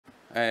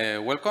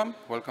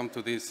Welcome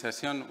to this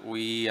session.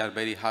 We are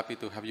very happy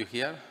to have you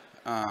here.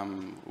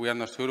 We are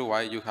not sure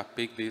why you have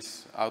picked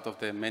this out of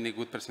the many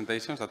good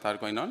presentations that are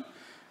going on,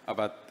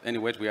 but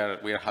anyways, we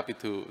are happy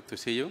to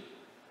see you.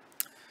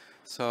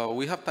 So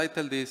we have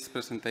titled this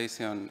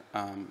presentation,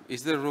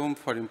 Is there room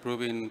for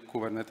improving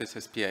Kubernetes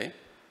HPA?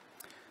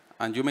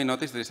 And you may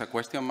notice there is a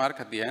question mark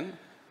at the end,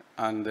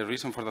 and the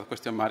reason for that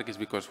question mark is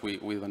because we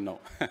don't know.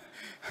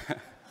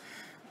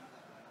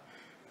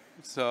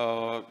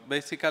 So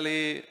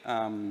basically,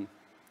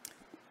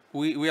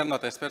 we are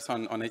not experts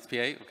on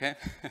HPA, okay?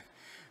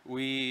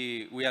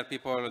 we are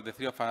people, the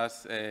three of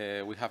us,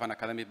 we have an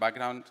academic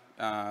background.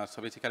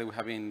 So basically, we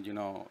have been,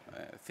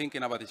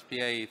 thinking about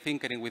HPA,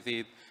 tinkering with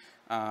it,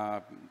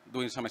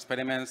 doing some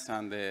experiments,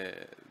 and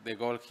the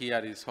goal here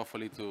is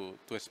hopefully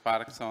to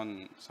spark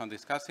some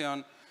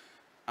discussion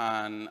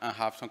and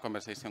have some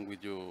conversation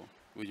with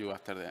you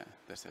after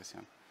the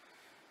session.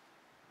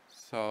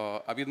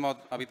 So a bit more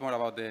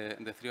about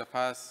the three of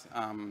us.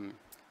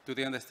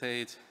 Today on the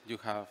stage, you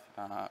have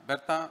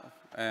Berta.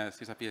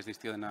 She's a PhD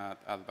student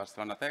at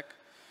Barcelona Tech.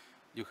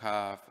 You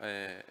have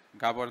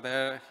Gabor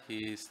there.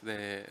 He's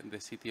the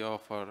CTO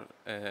for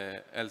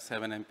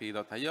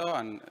L7MP.io,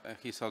 and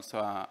he's also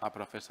a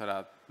professor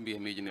at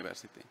BME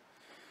University.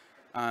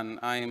 And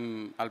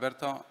I'm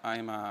Alberto.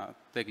 I'm a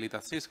tech lead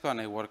at Cisco,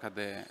 and I work at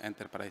the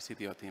enterprise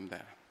CTO team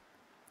there.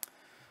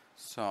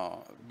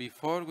 So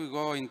before we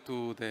go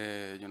into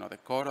the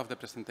core of the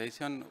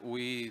presentation,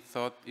 we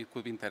thought it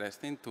could be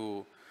interesting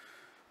to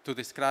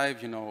describe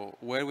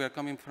where we are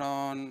coming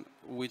from,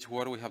 which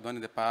work we have done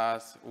in the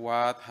past,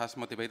 what has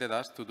motivated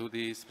us to do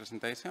this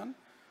presentation,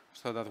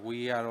 so that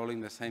we are all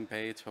in the same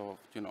page of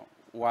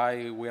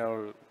why we are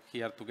all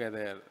here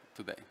together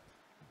today.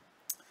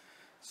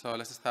 So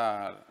let's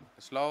start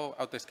slow.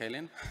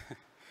 Autoscaling.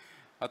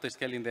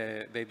 Autoscaling,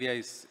 the idea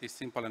is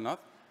simple enough.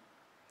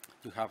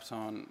 You have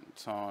some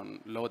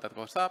load that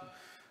goes up,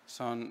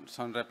 some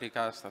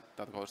replicas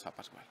that goes up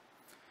as well.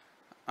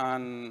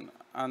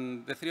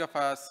 And the three of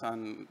us,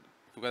 and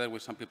together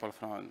with some people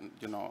from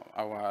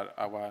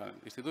our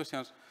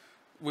institutions,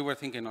 we were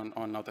thinking on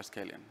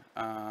autoscaling,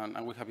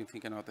 and we have been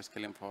thinking on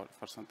autoscaling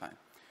for some time.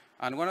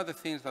 And one of the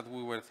things that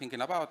we were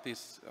thinking about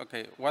is,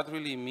 okay, what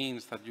really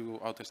means that you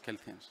autoscale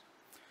things?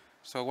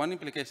 So one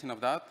implication of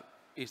that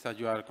is that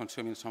you are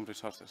consuming some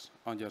resources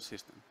on your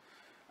system.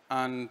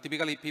 And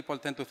typically, people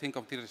tend to think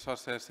of these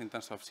resources in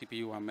terms of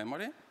CPU and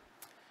memory.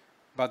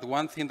 But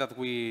one thing that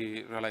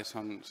we realized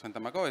some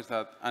time ago is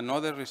that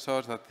another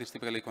resource that is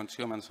typically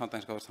consumed and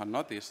sometimes goes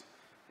unnoticed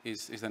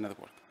is the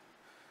network.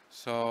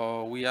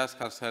 So we ask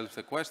ourselves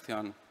the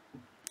question,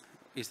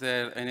 is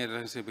there any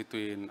relationship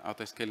between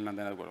autoscaling and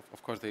the network?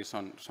 Of course, there is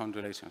some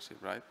relationship,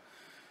 right?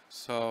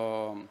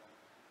 So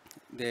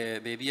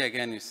the idea,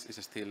 again, is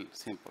still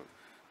simple.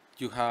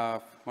 You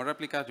have more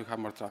replicas, you have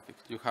more traffic.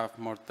 You have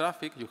more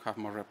traffic, you have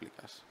more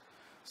replicas.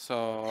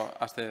 So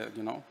as the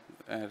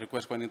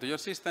request going into your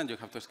system, you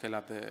have to scale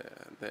up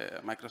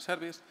the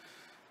microservice.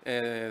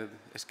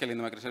 Scaling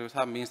the microservice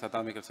up means that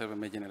microservice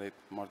may generate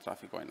more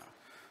traffic going up.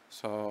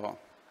 So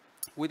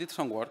we did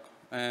some work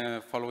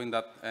following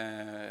that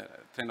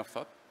train of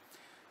thought.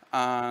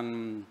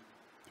 And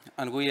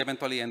we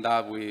eventually end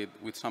up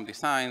with some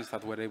designs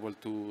that were able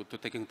to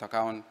take into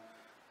account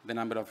the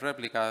number of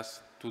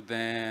replicas to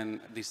then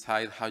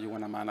decide how you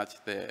want to manage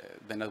the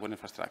network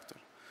infrastructure.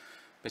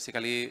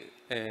 Basically,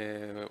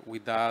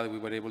 with that, we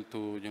were able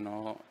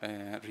to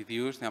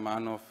reduce the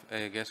amount of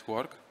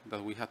guesswork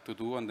that we had to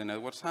do on the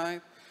network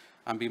side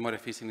and be more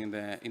efficient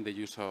in the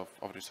use of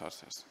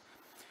resources.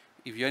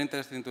 If you're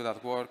interested into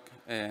that work,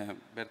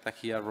 Berta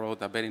here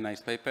wrote a very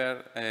nice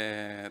paper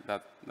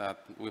that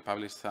we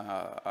published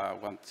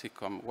at one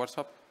SIGCOMM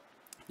workshop.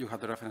 You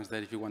have the reference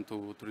there if you want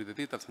to read the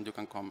details, and you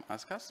can come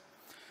ask us.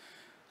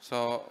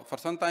 So for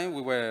some time,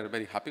 we were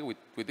very happy with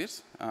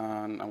this,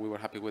 and we were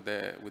happy with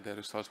the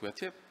results we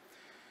achieved.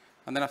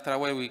 And then after a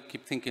while, we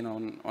keep thinking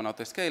on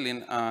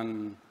autoscaling,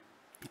 and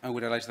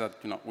we realized that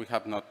we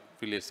have not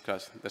really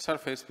scratched the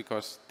surface,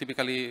 because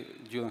typically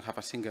you don't have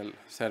a single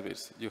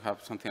service. You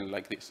have something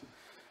like this.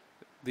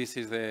 This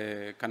is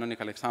the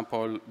canonical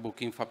example book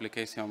info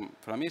application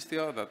from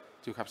Istio that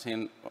you have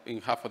seen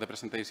in half of the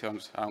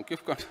presentations around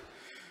KubeCon.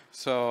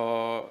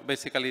 So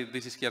basically,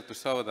 this is here to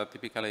show that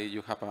typically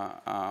you have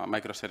a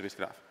microservice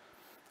graph.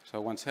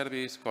 So one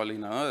service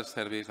calling another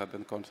service that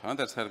then calls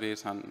another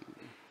service, and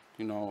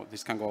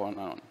this can go on and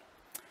on.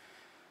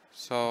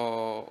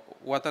 So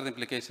what are the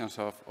implications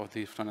of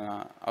this from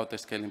an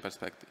autoscaling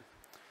perspective?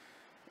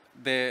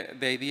 The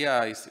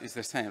idea is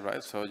the same,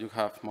 right? So you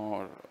have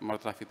more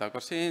traffic that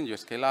goes in, you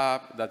scale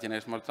up, that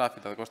generates more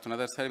traffic that goes to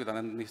another service, and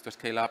then needs to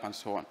scale up, and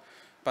so on.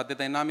 But the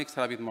dynamics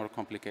are a bit more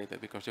complicated,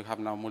 because you have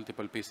now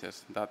multiple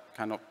pieces that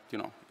kind of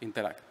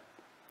interact.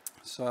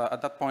 So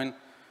at that point,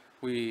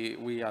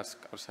 we ask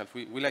ourselves,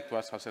 we like to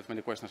ask ourselves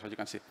many questions, as you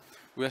can see.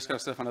 We ask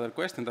ourselves another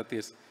question, that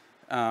is,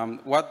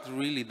 what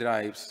really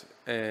drives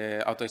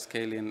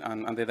autoscaling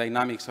and the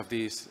dynamics of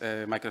this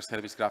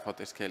microservice graph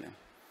autoscaling?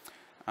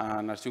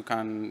 And as you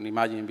can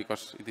imagine,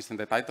 because it is in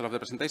the title of the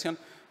presentation,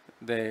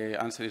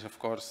 the answer is, of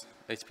course,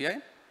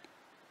 HPA.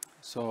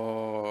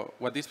 So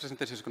what this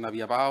presentation is going to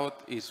be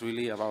about is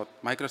really about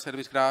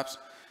microservice graphs,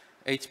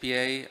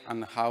 HPA,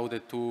 and how the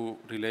two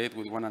relate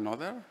with one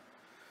another.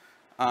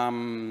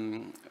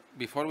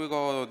 Before we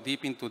go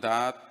deep into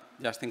that,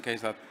 just in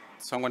case that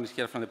someone is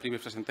here from the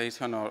previous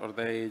presentation or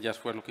they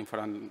just were looking for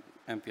an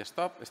empty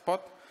spot,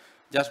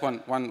 just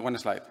one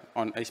slide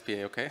on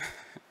HPA, okay?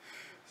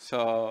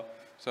 So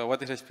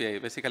what is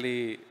HPA?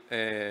 Basically,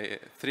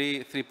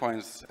 three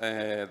points,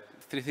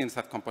 three things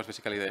that compose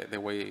basically the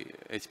way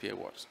HPA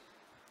works.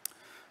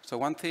 So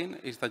one thing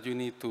is that you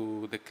need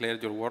to declare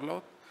your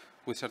workload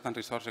with certain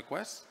resource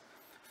requests.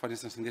 For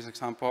instance, in this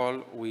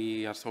example,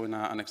 we are showing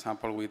an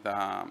example with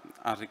a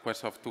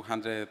request of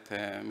 200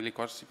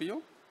 millicores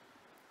CPU.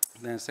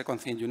 The second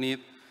thing you need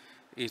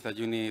is that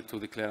you need to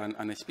declare an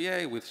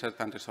HPA with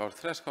certain resource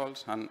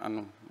thresholds,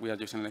 and we are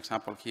using an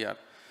example here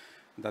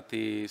that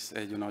is,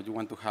 you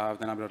want to have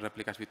the number of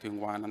replicas between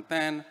 1 and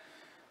 10,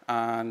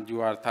 and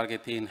you are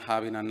targeting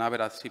having an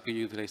average CPU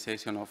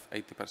utilization of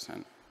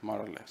 80%, more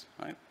or less,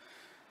 right?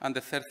 And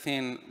the third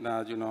thing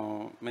that,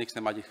 makes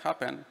the magic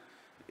happen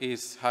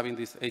is having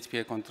this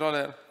HPA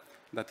controller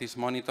that is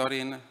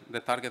monitoring the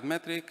target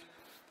metric,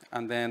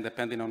 and then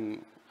depending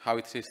on how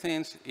it sees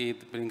things,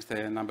 it brings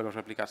the number of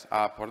replicas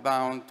up or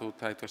down to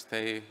try to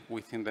stay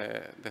within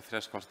the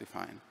thresholds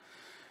defined.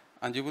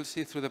 And you will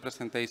see through the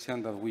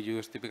presentation that we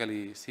use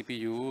typically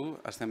CPU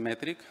as the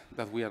metric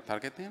that we are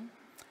targeting.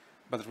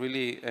 But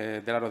really,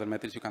 there are other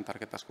metrics you can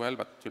target as well.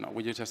 But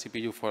we use a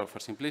CPU for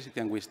simplicity,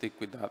 and we stick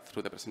with that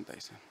through the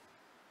presentation.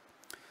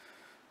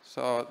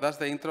 So that's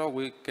the intro.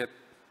 We get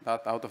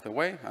that out of the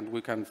way, and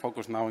we can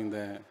focus now in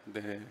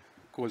the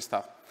cool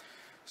stuff.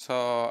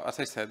 So as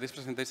I said, this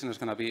presentation is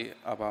going to be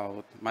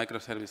about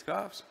microservice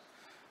graphs.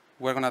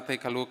 We're going to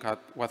take a look at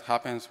what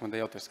happens when they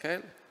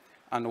autoscale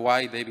and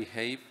why they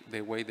behave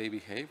the way they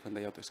behave when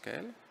they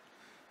autoscale.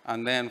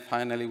 And then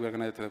finally, we're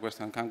going to get to the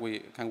question, can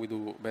we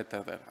do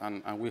better there?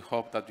 And we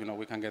hope that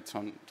we can get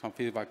some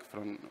feedback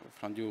from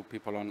you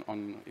people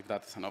on if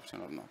that is an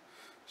option or not.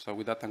 So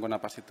with that, I'm going to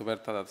pass it to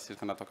Berta, that she's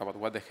going to talk about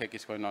what the heck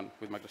is going on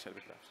with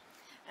microservice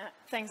graphs.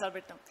 Thanks,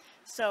 Alberto.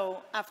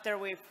 So after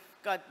we've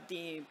got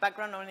the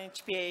background on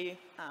HPA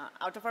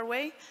out of our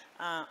way,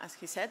 as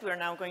he said, we're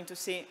now going to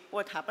see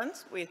what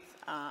happens with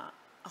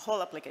a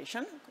whole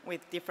application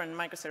with different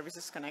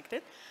microservices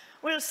connected.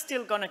 We're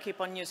still going to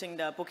keep on using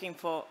the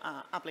Bookinfo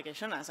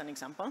application as an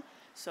example,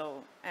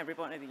 so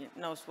everybody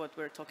knows what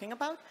we're talking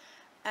about.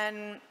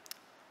 And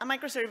a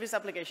microservice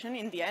application,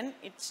 in the end,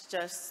 it's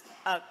just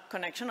a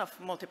connection of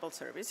multiple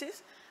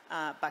services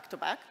back to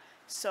back.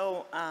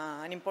 So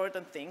an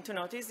important thing to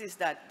notice is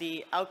that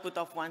the output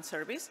of one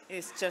service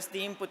is just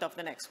the input of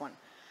the next one.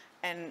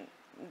 And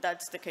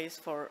that's the case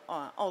for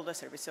all the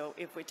services. So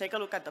if we take a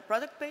look at the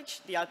product page,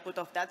 the output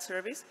of that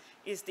service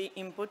is the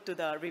input to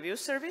the review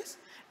service,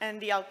 and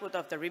the output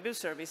of the review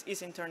service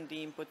is in turn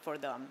the input for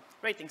the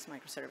ratings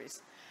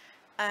microservice.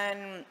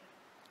 And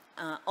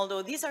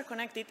although these are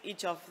connected,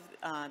 each of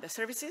the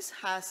services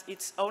has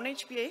its own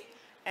HPA,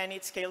 and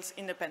it scales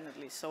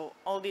independently. So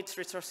all its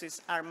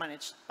resources are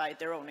managed by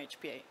their own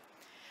HPA.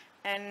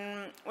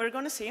 And we're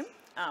going to see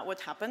what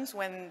happens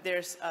when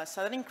there's a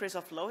sudden increase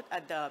of load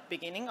at the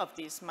beginning of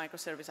this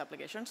microservice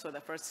application. So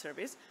the first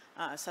service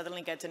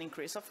suddenly gets an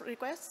increase of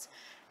requests.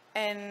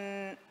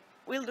 And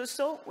we'll do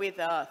so with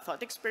a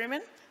thought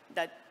experiment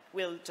that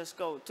will just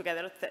go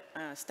together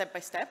step by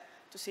step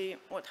to see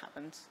what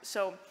happens.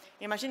 So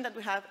imagine that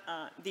we have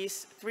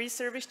this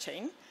 3-service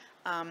chain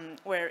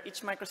where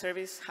each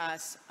microservice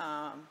has,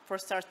 for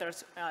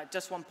starters,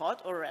 just one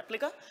pod or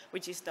replica,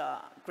 which is the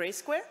gray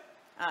square,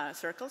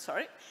 circle,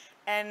 sorry.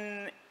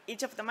 And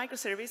each of the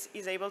microservice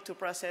is able to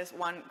process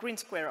one green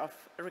square of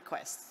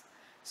requests.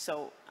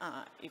 So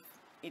if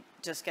it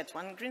just gets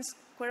one green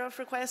square of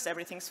requests,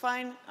 everything's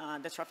fine,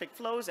 the traffic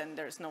flows, and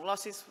there's no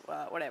losses,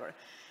 whatever.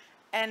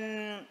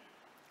 And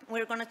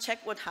we're going to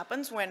check what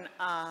happens when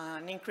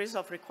an increase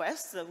of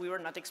requests that we were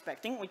not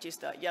expecting, which is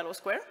the yellow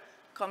square,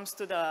 comes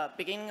to the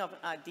beginning of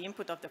the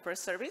input of the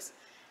first service.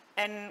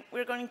 And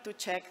we're going to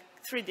check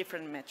 3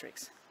 different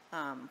metrics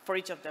for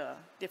each of the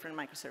different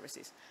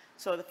microservices.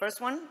 So the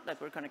first one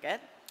that we're going to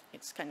get,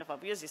 it's kind of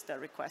obvious, is the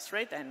request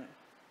rate, and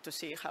to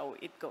see how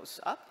it goes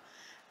up.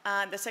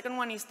 The second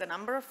one is the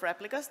number of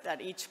replicas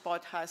that each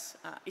pod has,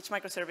 each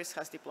microservice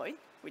has deployed,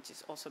 which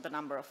is also the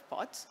number of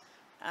pods,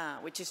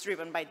 which is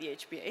driven by the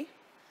HPA.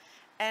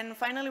 And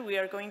finally, we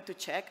are going to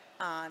check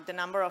the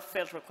number of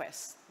failed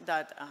requests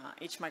that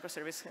each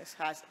microservice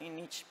has in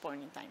each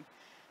point in time.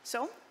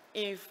 So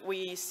if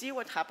we see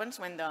what happens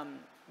when the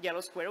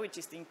yellow square, which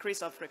is the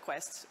increase of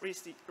requests,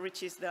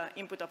 reaches the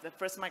input of the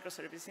first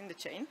microservice in the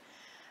chain,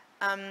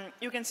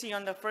 you can see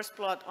on the first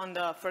plot on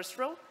the first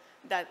row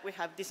that we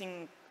have this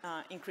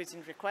increase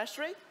in request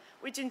rate,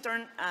 which in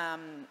turn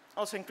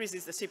also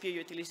increases the CPU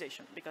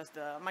utilization because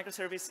the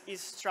microservice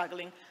is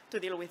struggling to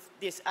deal with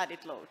this added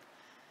load.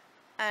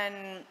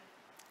 And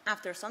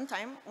after some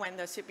time, when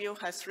the CPU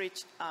has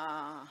reached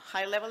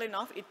high level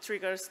enough, it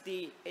triggers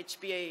the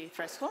HPA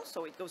threshold.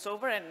 So it goes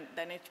over, and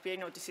then HPA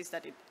notices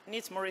that it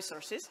needs more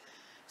resources.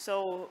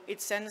 So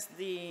it sends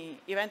the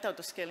event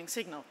autoscaling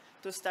signal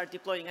to start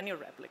deploying a new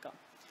replica.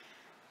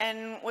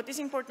 And what is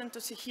important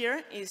to see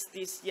here is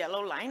this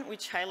yellow line,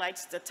 which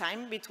highlights the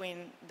time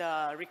between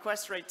the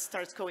request rate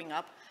starts going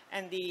up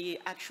and the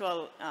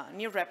actual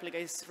new replica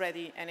is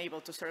ready and able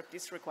to serve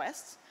these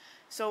requests.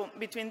 So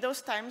between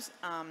those times,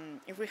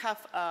 if we have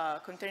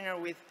a container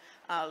with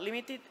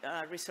limited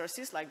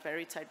resources, like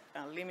very tight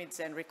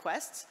limits and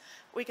requests,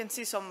 we can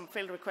see some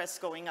failed requests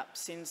going up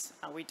since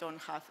we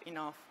don't have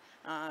enough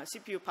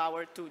CPU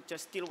power to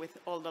just deal with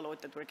all the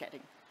load that we're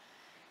getting.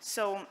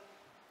 So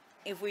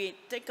if we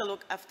take a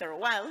look after a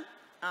while,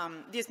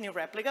 this new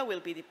replica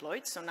will be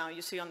deployed. So now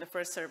you see on the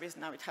first service,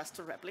 now it has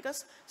 2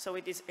 replicas. So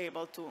it is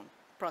able to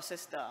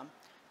process the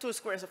 2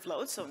 squares of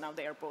load. So now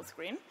they are both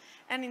green.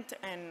 And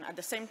at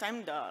the same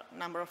time, the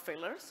number of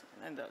failures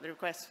and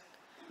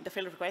the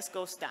failed request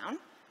goes down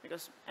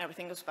because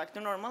everything goes back to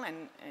normal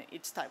and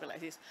it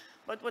stabilizes.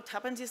 But what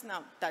happens is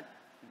now that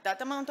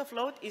that amount of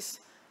load is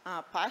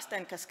passed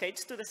and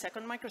cascades to the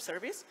second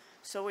microservice.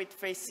 So it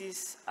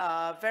faces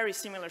a very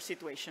similar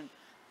situation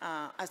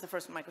as the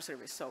first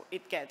microservice. So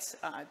it gets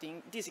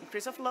this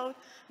increase of load,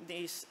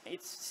 its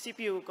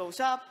CPU goes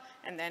up,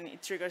 and then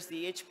it triggers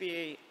the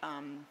HPA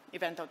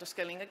event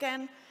autoscaling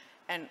again.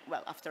 And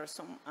well, after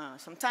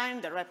some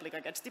time, the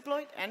replica gets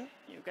deployed, and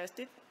you guessed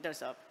it,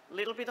 there's a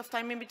little bit of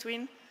time in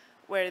between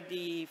where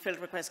the failed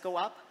requests go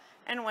up,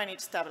 and when it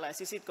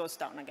stabilizes, it goes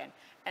down again.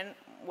 And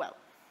well,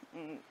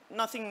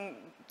 nothing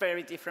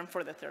very different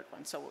for the third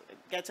one. So it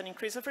gets an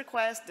increase of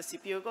requests, the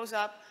CPU goes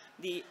up,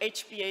 the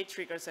HPA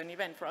triggers an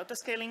event for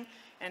autoscaling,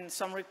 and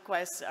some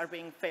requests are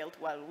being failed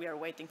while we are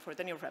waiting for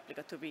the new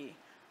replica to be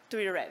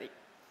ready.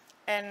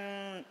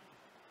 And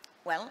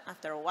well,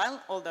 after a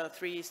while, all the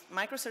 3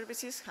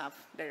 microservices have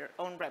their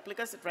own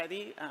replicas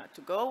ready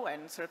to go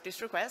and serve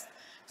this request.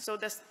 So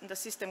the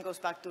system goes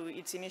back to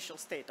its initial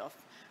state of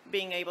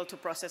being able to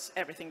process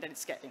everything that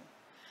it's getting.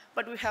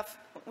 But we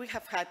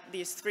have had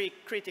these 3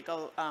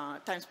 critical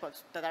time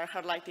spots that are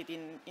highlighted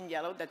in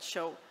yellow that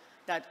show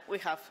that we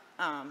have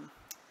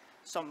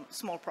some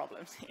small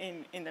problems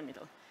in the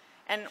middle.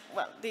 And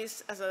well,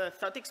 this as a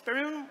thought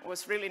experiment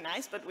was really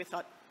nice, but we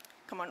thought,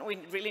 come on, we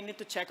really need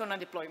to check on a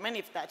deployment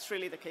if that's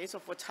really the case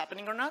of what's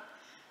happening or not.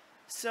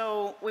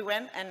 So we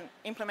went and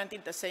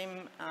implemented the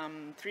same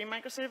 3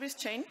 microservice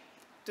chain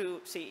to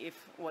see if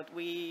what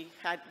we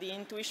had the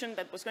intuition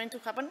that was going to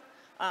happen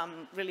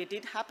really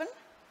did happen.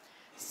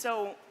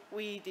 So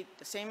we did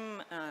the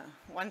same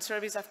one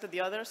service after the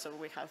other, so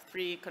we have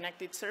 3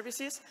 connected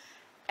services,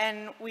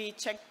 and we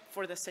checked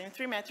for the same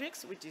 3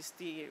 metrics, which is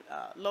the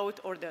load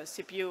or the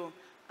CPU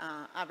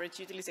average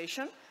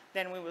utilization.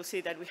 Then we will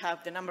see that we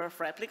have the number of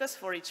replicas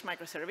for each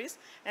microservice,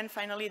 and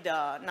finally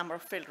the number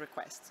of failed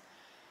requests.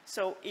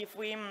 So if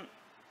we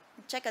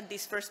check at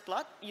this first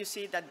plot, you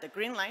see that the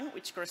green line,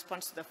 which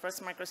corresponds to the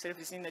first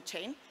microservice in the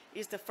chain,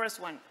 is the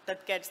first one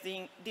that gets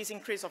this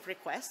increase of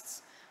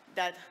requests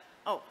that,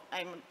 oh,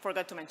 I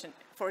forgot to mention,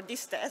 for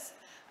this test,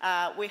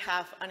 we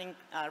have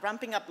a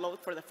ramping up load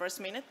for the first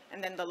minute,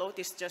 and then the load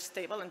is just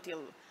stable until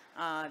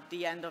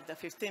the end of the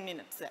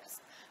 15-minute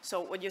test.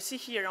 So what you see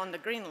here on the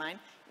green line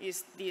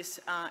is this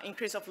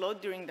increase of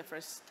load during the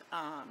first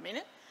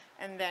minute,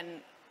 and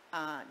then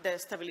the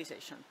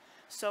stabilization.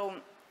 So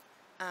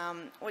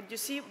what you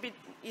see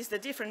is the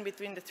difference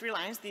between the 3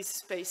 lines. This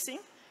spacing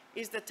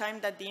is the time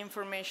that the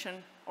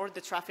information or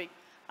the traffic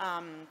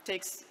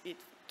takes it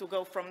to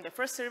go from the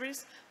first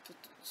service,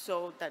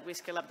 so that we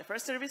scale up the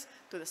first service,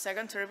 to the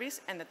second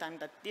service, and the time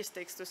that this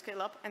takes to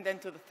scale up, and then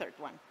to the third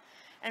one.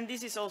 And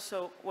this is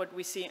also what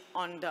we see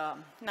on the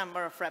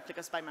number of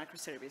replicas by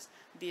microservice,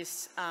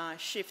 this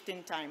shift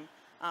in time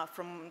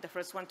from the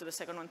first one to the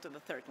second one to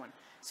the third one.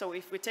 So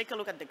if we take a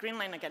look at the green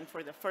line again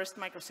for the first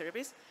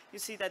microservice, you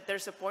see that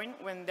there's a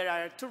point when there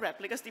are 2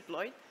 replicas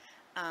deployed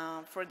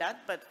for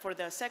that, but for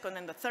the second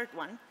and the third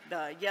one,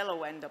 the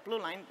yellow and the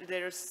blue line,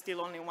 there's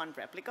still only 1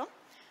 replica.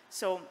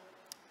 So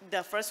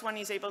the first one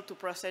is able to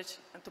process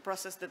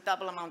the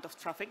double amount of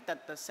traffic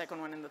that the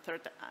second one and the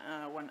third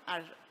one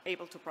are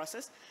able to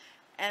process.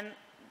 And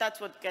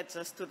that's what gets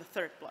us to the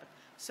third plot.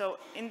 So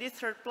in this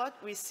third plot,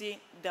 we see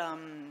the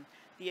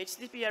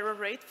HTTP error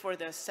rate for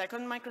the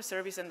second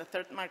microservice and the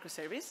third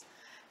microservice.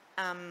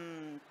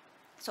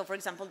 So for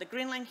example, the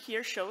green line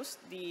here shows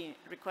the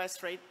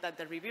request rate that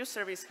the review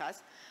service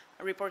has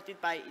reported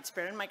by its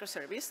parent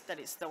microservice, that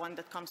is the one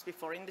that comes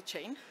before in the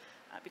chain,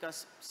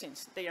 because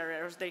since they are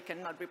errors, they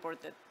cannot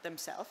report it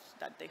themselves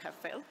that they have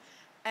failed.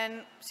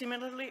 And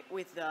similarly,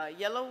 with the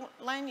yellow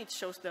line, it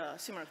shows the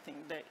similar thing,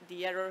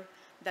 the error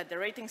that the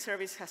rating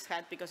service has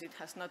had because it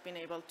has not been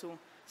able to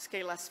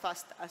scale as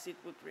fast as it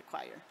would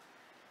require.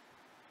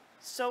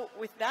 So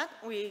with that,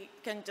 we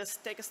can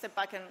just take a step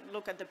back and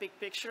look at the big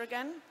picture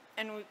again.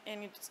 And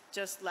it's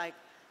just like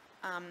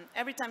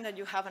every time that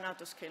you have an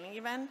autoscaling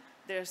event,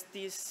 there's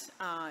this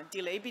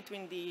delay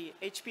between the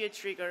HPA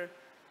trigger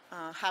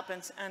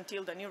happens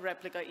until the new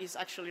replica is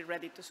actually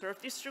ready to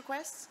serve these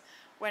requests.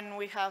 When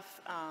we have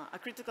a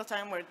critical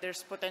time where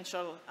there's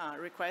potential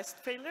request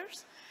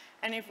failures,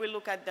 and if we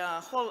look at the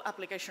whole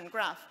application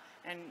graph,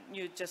 and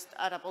you just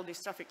add up all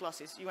these traffic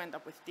losses, you end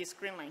up with this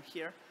green line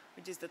here,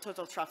 which is the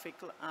total traffic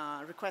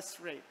request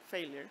rate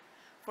failure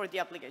for the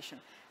application.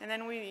 And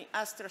then we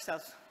asked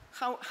ourselves,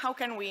 how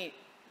can we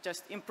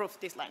just improve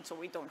this line so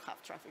we don't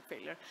have traffic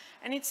failure?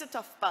 And it's a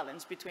tough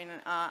balance between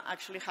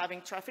actually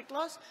having traffic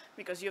loss,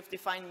 because you've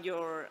defined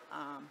your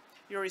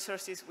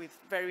resources with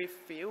very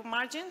few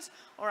margins,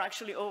 or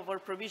actually over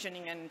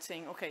provisioning and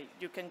saying, okay,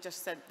 you can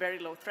just set very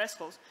low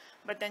thresholds,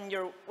 but then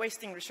you're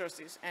wasting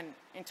resources and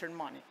in turn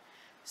money.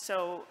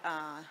 So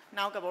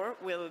now Gabor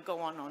will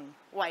go on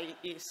why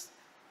is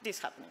this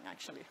happening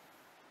actually.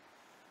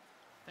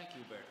 Thank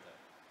you, Berta.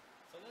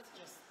 So let's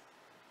just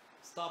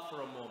stop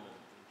for a moment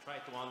and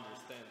try to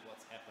understand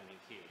what's happening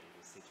here in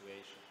this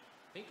situation.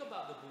 Think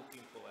about the book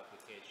info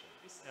application.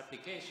 This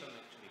application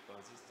actually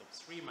consists of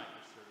 3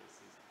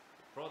 microservices: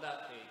 the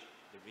product page,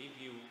 the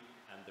review,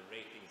 and the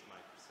ratings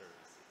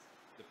microservices.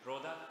 The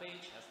product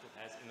page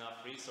has enough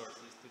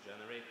resources to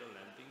generate a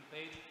landing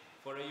page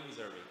for a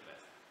user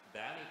request.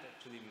 Then it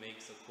actually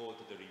makes a call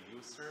to the review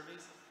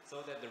service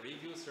so that the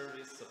review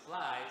service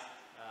supplies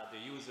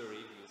the user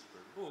reviews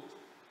per book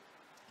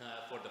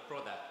for the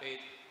product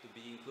page to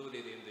be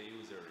included in the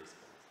user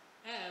response.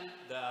 And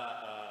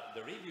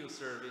the review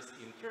service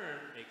in turn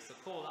makes a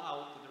call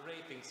out to the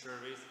rating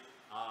service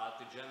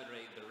to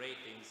generate the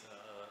ratings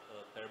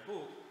per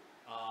book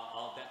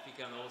that we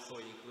can also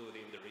include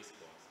in the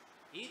response.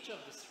 Each of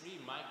the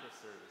 3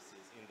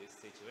 microservices in this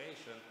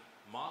situation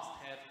must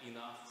have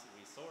enough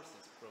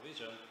resources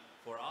provision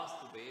for us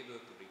to be able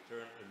to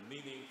return a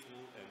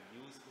meaningful and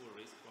useful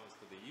response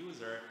to the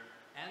user.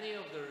 Any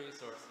of the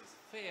resources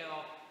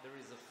fail, there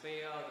is a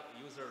failed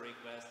user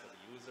request, or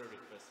the user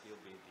request will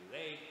be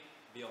delayed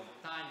beyond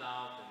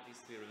timeout, and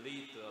this will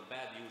lead to a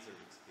bad user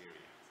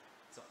experience.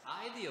 So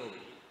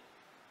ideally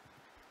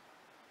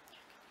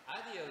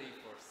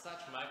for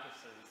such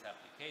microservice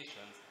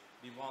applications,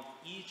 we want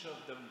each of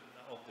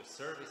the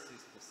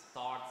services to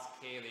start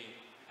scaling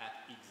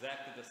at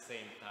exactly the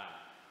same time,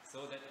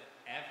 so that at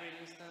every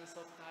instance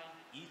of time,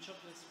 each of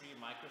the 3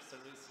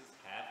 microservices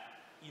have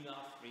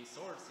enough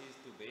resources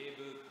to be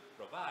able to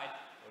provide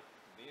or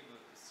to be able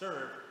to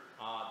serve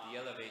the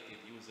elevated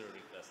user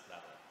request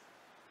levels.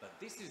 But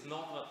this is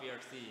not what we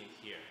are seeing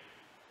here.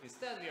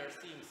 Instead, we are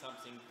seeing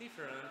something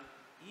different.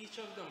 Each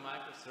of the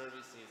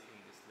microservices in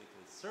this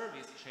little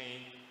service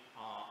chain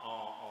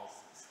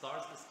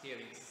starts the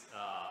scaling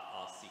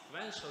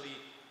sequentially,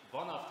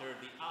 one after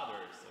the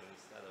other. So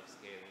instead of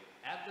scaling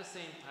at the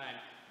same time,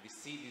 we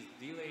see this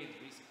delayed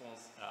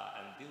response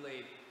and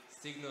delayed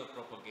signal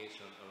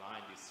propagation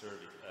along this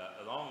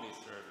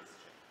service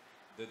chain.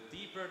 The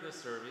deeper the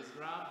service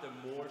graph, the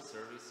more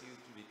services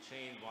to be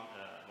chained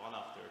one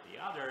after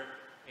the other.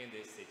 In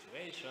this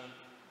situation,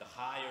 the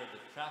higher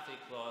the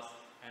traffic loss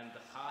and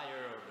the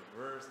higher or the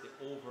worse the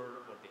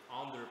over or the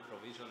under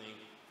provisioning,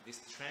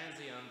 this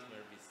transient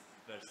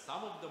where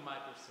some of the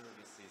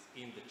microservices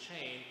in the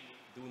chain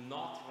do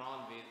not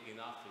run with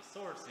enough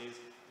resources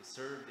to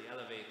serve the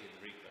elevated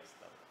request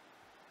level.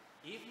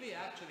 If we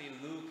actually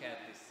look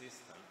at this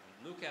system and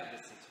look at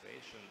the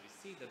situation, we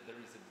see that there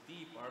is a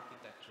deep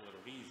architectural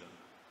reason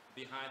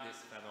behind this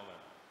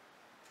phenomenon.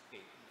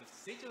 Okay, the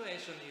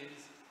situation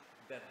is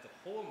that the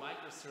whole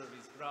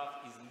microservice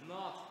graph is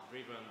not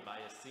driven by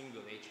a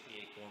single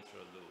HPA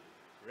control loop.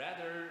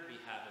 Rather,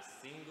 we have a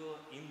single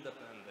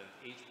independent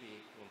HPA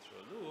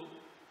control loop,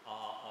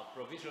 a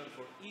provision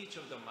for each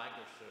of the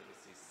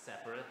microservices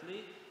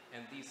separately,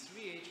 and these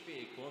 3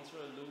 HPA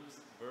control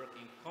loops work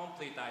in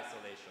complete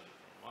isolation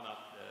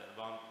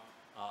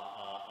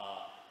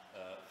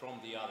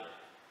from the other.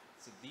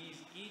 So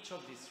each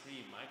of these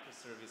 3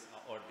 microservices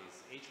or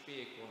these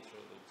HPA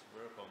control loops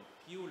work on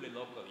purely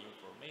local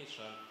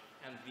information,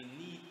 and we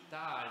need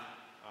time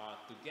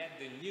to get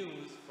the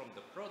news from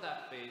the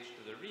product page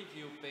to the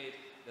review page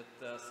that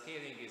the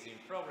scaling is in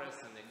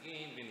progress, and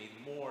again we need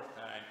more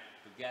time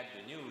to get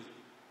the news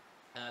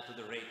to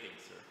the rating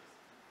service.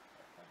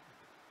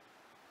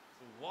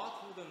 So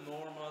what would a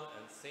normal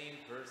and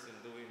sane person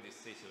do in this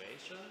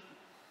situation?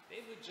 They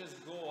would just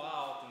go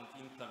out and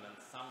implement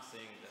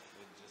something that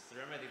would just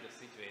remedy the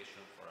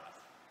situation for us.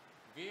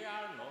 We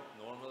are not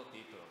normal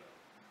people.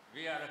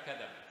 We are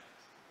academics.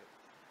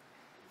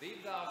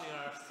 Deep down in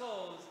our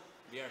souls,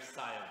 we are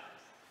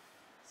scientists.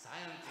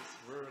 Scientists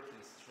work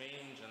in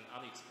strange and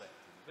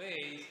unexpected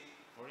ways.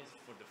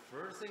 For the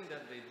first thing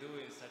that they do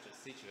in such a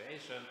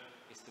situation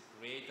is to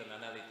create an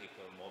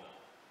analytical model.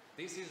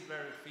 This is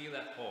where we feel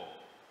at home.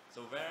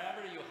 So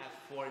wherever you have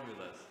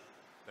formulas,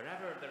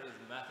 wherever there is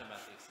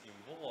mathematics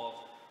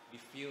involved,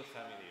 we feel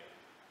familiar.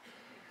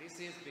 This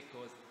is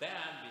because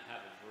then we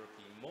have a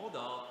working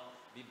model.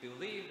 We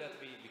believe that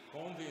we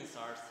convince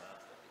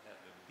ourselves that we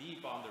have a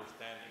deep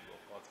understanding of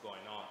what's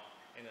going on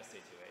in a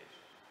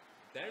situation.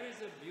 There is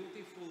a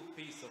beautiful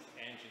piece of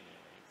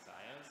engineering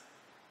science,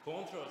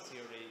 control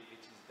theory,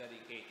 which is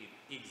dedicated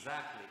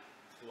exactly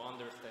to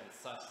understand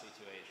such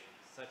situations,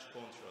 such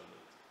control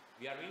loops.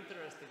 We are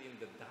interested in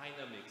the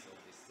dynamics of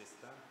this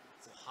system,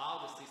 so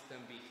how the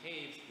system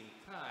behaves in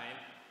time,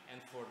 and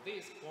for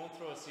this,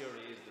 control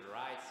theory is the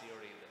right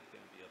theory that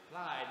can be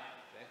applied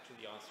to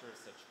actually answer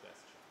such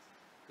questions.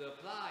 To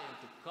apply and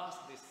to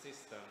cast this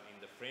system in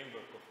the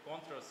framework of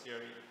control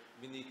theory,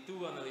 we need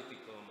two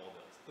analytical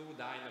models, two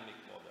dynamic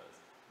models.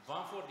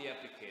 One for the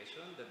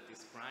application that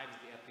describes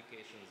the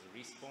application's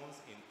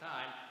response in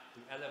time to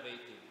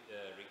elevated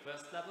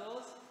request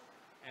levels,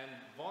 and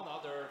one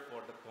other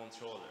for the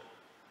controller.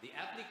 The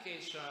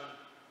application,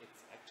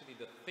 it's actually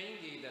the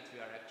thingy that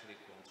we are actually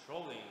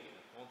controlling in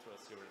a control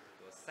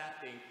theoretical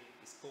setting,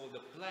 is called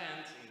the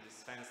plant in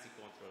this fancy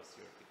control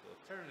theoretical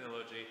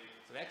terminology.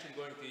 So we're actually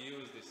going to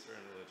use this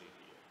terminology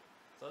here.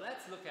 So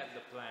let's look at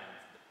the plant.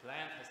 The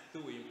plant has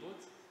two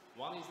inputs.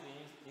 One is the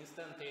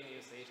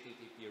instantaneous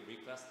HTTP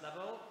request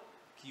level,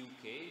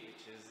 QK,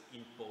 which is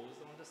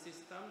imposed on the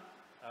system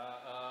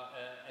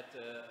at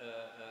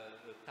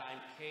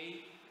time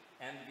K.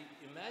 And we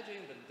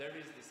imagine that there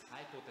is this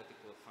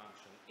hypothetical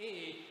function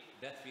A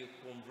that will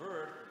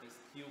convert this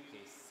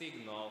QK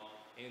signal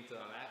into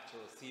an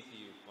actual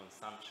CPU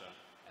consumption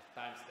at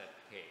time step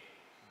K.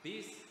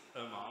 This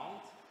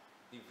amount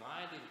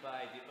divided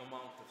by the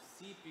amount of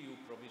CPU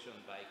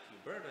provisioned by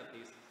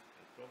Kubernetes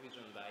and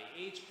provisioned by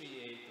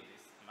HPA to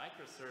this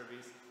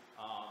microservice,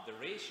 the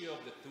ratio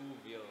of the two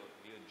will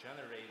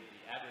generate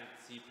the average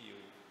CPU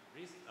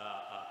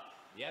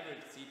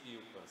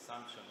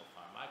consumption of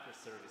our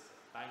microservice at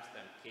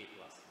timestamp K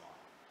plus 1.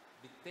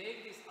 We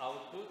take this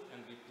output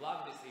and we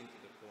plug this into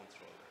the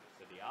controller.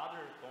 So the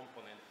other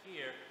component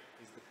here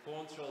is the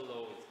control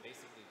load. It's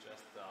basically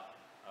just a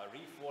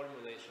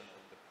reformulation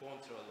of the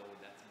control load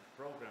that's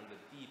programmed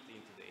deep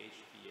into the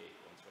HPA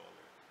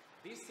controller.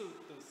 These two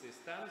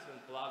systems, when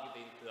plugged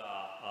into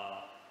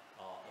a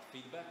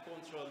feedback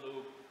control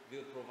loop,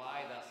 will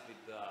provide us with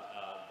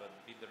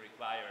the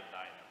required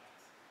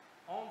dynamics.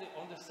 On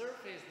the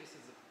surface, this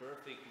is a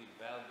perfectly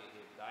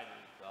well-behaved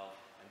dynamical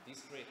and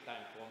discrete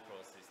time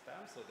control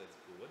system, so that's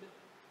good.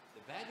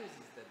 The bad news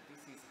is that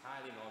this is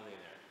highly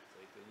nonlinear.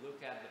 So if you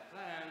look at the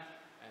plant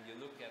and you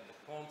look at the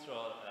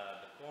control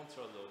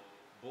loop,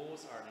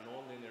 both are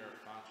nonlinear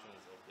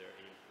functions of their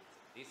inputs.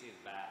 This is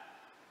bad.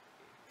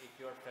 If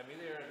you're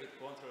familiar with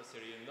control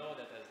theory, you know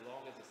that as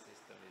long as the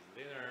system is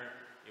linear,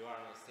 you are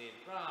on the safe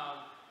ground,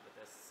 but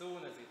as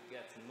soon as it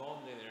gets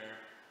nonlinear,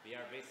 we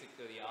are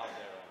basically out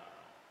there on our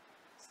own.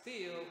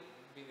 Still,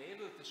 we've been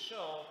able to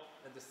show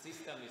that the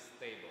system is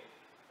stable.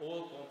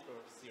 All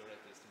control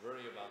theorists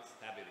worry about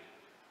stability.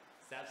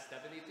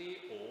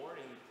 Self-stability, or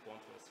in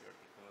control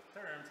theoretical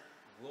terms,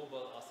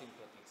 global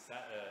asymptotic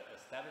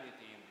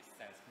stability in this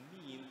sense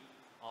mean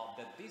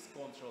that this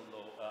control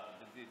loop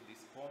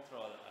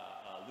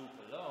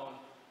alone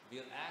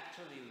will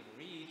actually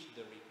reach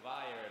the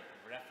required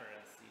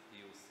reference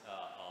CPU's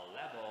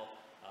level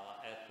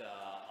at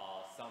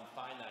some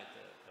finite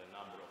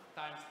number of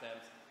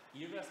timestamps,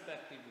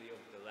 irrespectively of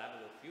the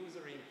level of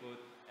user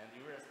input and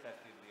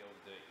irrespectively of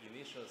the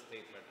initial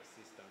state where the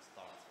system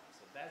starts from.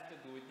 So that's the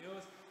good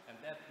news, and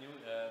this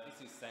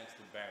is thanks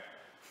to Berta,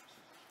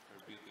 her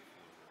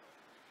beautiful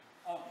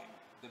work. Okay.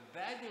 The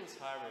bad news,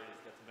 however, is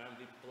that when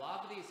we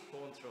plug these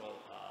control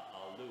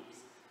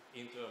loops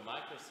into a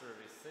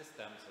microservice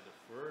system, so the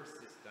first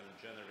system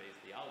generates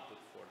the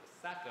output for the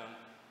second,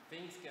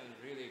 things can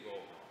really go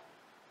wrong.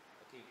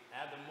 Okay,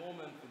 at the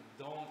moment we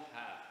don't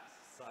have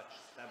such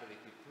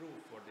stability proof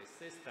for this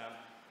system,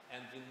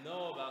 and we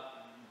know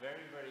about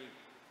very, very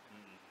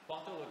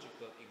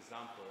pathological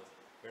examples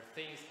where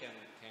things can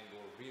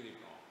go really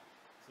wrong.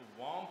 So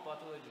one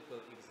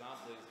pathological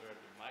example is where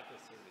the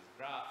microservice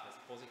graph has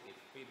positive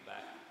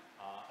feedback,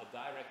 a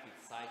directed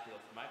cycle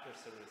of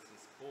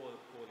microservices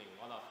calling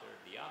one after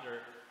the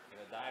other. In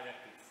a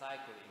directed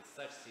cycle, in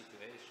such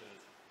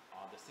situations,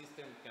 the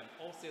system can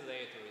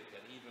oscillate, or it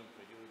can even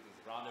produce this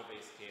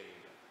runaway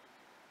scaling.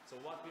 So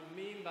what we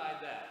mean by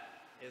that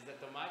is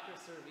that the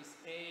microservice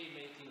A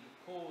making the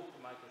call to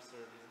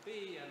microservice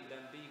B, and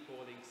then B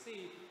calling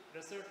C at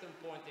a certain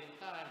point in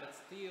time, but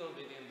still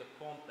within the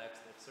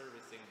context of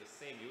servicing the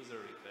same user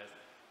request,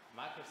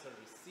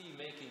 microservice C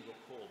making a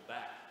call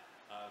back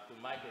to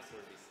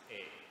microservice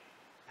A.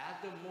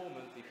 At the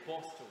moment, we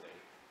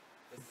postulate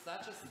that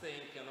such a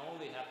thing can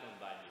only happen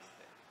by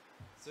mistake.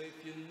 So if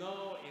you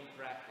know in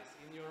practice,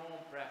 in your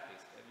own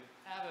practice, have you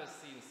ever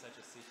seen such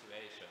a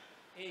situation,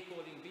 A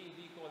calling B,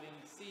 B calling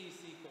C,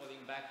 C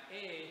calling back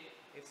A,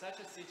 if such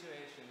a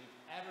situation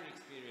you've ever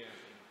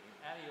experienced in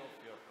any of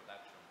your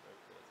production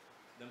workloads,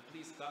 then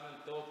please come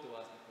and talk to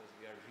us, because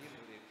we are really,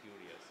 really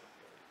curious of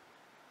your input.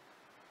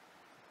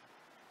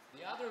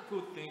 The other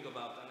good thing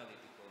about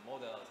analytical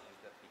models is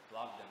that we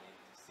plug them into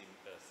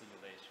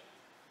simulations.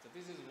 So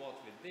this is what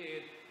we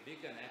did. We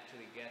can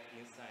actually get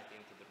insight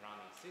into the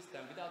running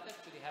system without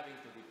actually having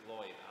to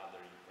deploy it either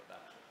in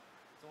production.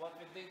 So what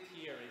we did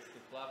here is to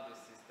plug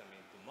this system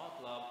into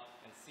MATLAB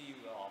and see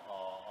whether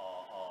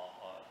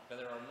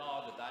or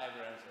not the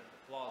diagrams or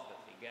the plots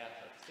that we get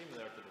are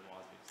similar to the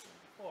ones we've seen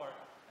before.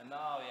 And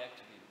now we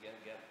actually get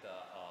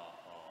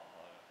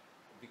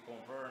we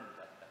confirm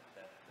that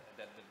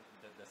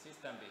the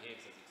system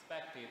behaves as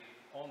expected.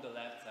 On the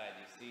left side,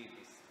 you see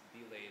this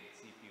delayed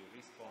CPU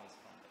response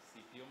from the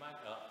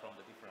from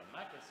the different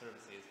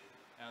microservices,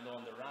 and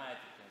on the right,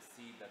 you can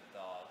see that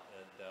the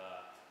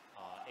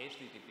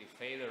HTTP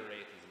failure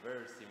rate is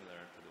very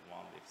similar to the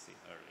one we've seen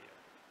earlier.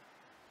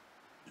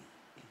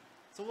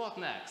 So what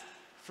next?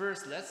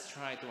 First, let's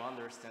try to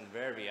understand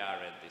where we are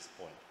at this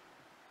point.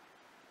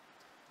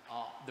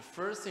 The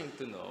first thing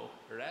to know,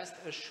 rest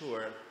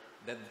assured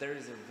that there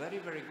is a very,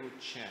 very good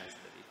chance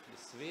that if you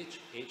switch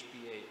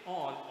HPA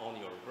on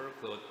your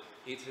workload,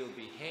 it will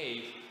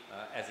behave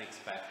as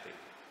expected.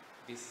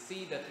 We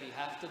see that we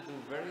have to do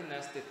very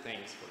nasty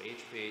things for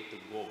HPA to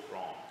go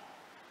wrong.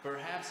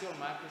 Perhaps your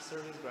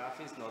microservice graph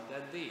is not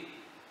that deep.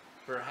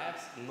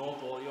 Perhaps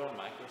not all your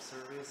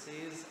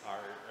microservices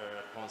are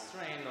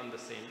constrained on the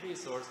same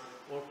resource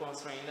or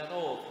constrained at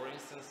all. For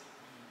instance,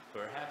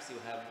 perhaps you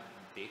have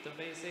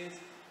databases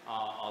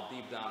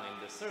deep down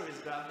in the service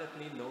graph that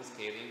need no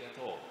scaling at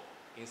all.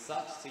 In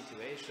such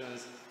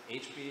situations,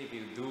 HPA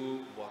will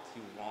do what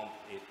you want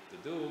it to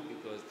do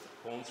because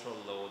the control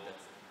load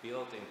that's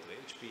built into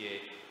HPA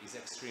is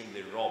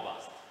extremely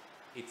robust.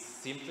 Its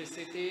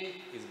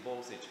simplicity is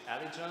both its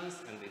elegance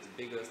and its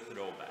biggest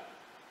drawback.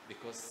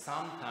 Because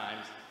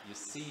sometimes you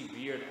see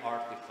weird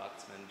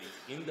artifacts when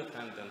these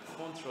independent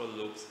control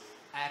loops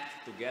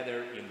act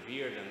together in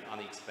weird and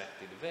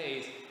unexpected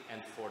ways,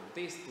 and for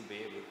this to be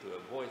able to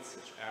avoid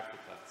such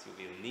artifacts, you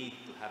will need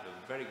to have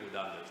a very good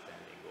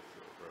understanding of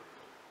your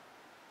workload.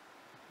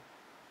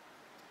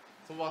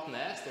 So what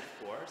next? Of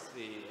course,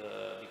 we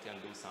can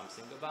do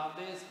something about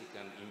this. We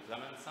can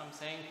implement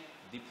something,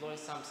 deploy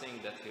something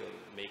that will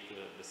make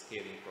the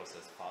scaling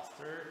process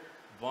faster.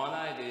 One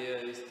idea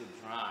is to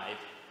drive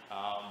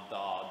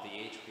the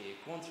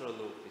HPA control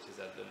loop, which is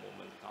at the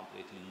moment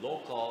completely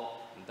local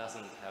and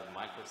doesn't have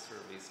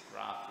microservice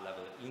graph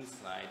level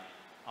insight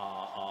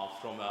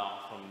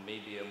from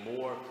maybe a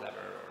more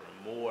clever or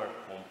a more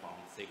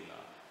compound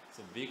signal.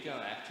 So we can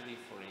actually,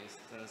 for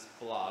instance,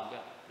 plug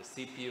the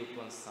CPU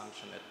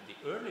consumption at the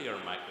earlier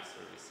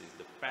microservices,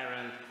 the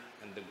parent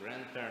and the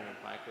grandparent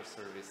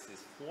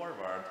microservices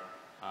forward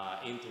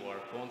into our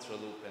control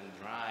loop and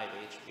drive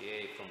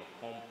HPA from a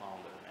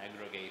compound or an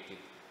aggregated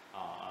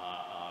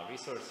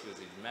resource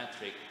usage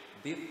metric.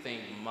 This thing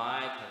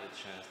might have a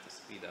chance to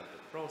speed up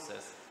the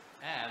process,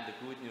 and the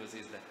good news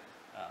is that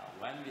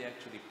when we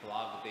actually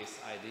plug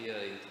this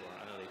idea into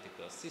our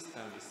analytical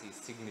system, we see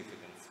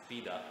significant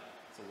speed up.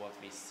 So what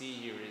we see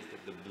here is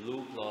that the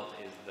blue plot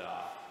is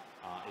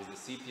the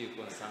CPU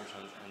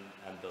consumption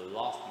and the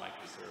last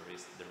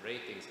microservice, the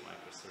ratings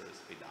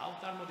microservice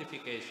without our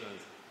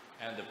modifications,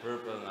 and the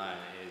purple line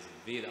is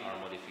with our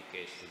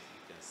modifications.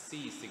 You can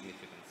see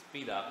significant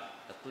speed up.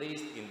 At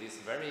least in this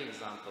very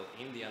example,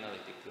 in the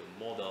analytical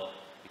model,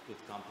 we could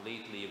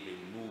completely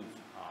remove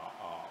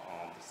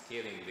the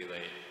scaling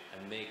delay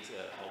and make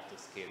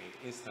auto-scaling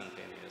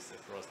instantaneous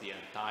across the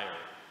entire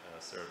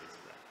service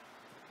graph.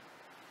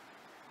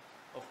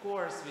 Of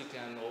course, we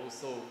can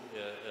also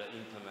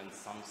implement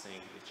something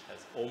which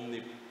has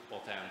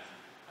omnipotent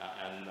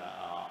and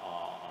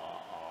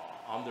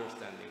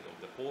understanding of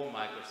the whole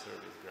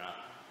microservice graph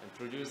and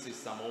produces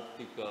some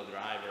optical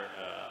driver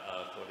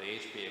for the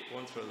HPA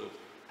control loop.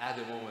 At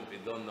the moment, we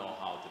don't know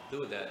how to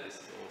do that. This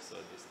is also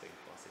a distinct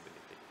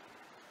possibility.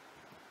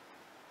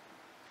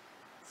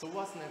 So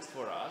what's next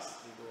for us?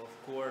 We will, of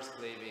course,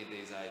 play with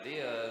these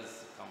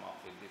ideas, come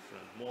up with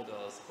different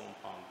models,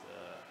 compound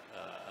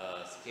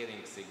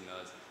scaling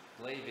signals,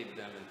 play with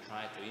them and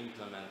try to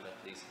implement at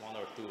least one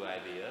or two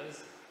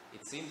ideas.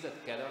 It seems that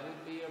Keda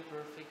would be a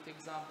perfect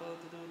example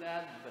to do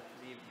that, but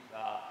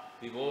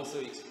we've also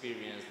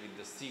experienced with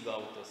the SIG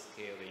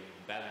auto-scaling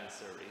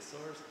balancer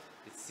resource.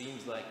 It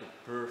seems like a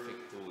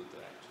perfect tool to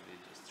actually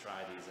just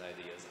try these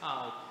ideas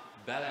out.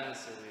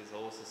 Balancer is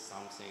also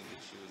something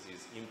which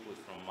uses input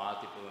from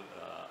multiple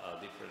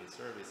different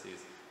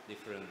services,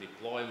 different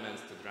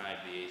deployments to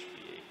drive the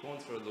HPA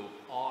control loop.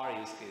 Our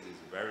use case is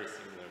very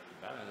similar to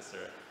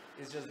balancer.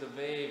 It's just the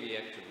way we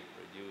actually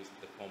produce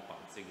the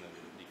compound signal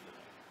is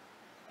different.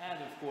 And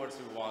of course,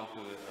 we want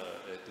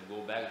to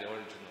go back the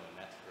original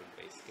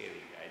network-based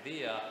scaling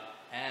idea,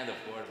 and of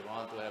course, we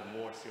want to have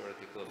more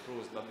theoretical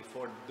proofs. But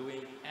before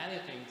doing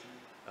anything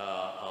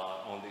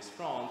on this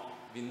front,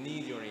 we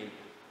need your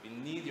input. We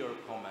need your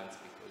comments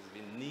because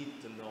we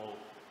need to know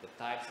the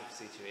types of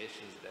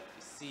situations that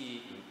we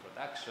see in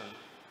production.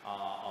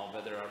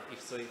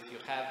 If you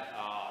have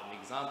an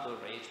example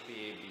where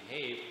HPA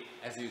behaved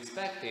as you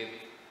expected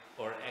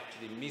or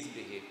actually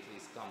misbehaved,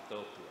 please come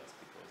talk to us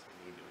because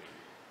we need your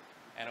input.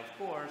 And of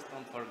course,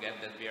 don't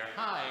forget that we are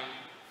hiring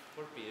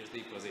for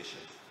PhD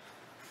positions.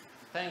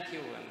 Thank you,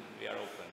 and we are open.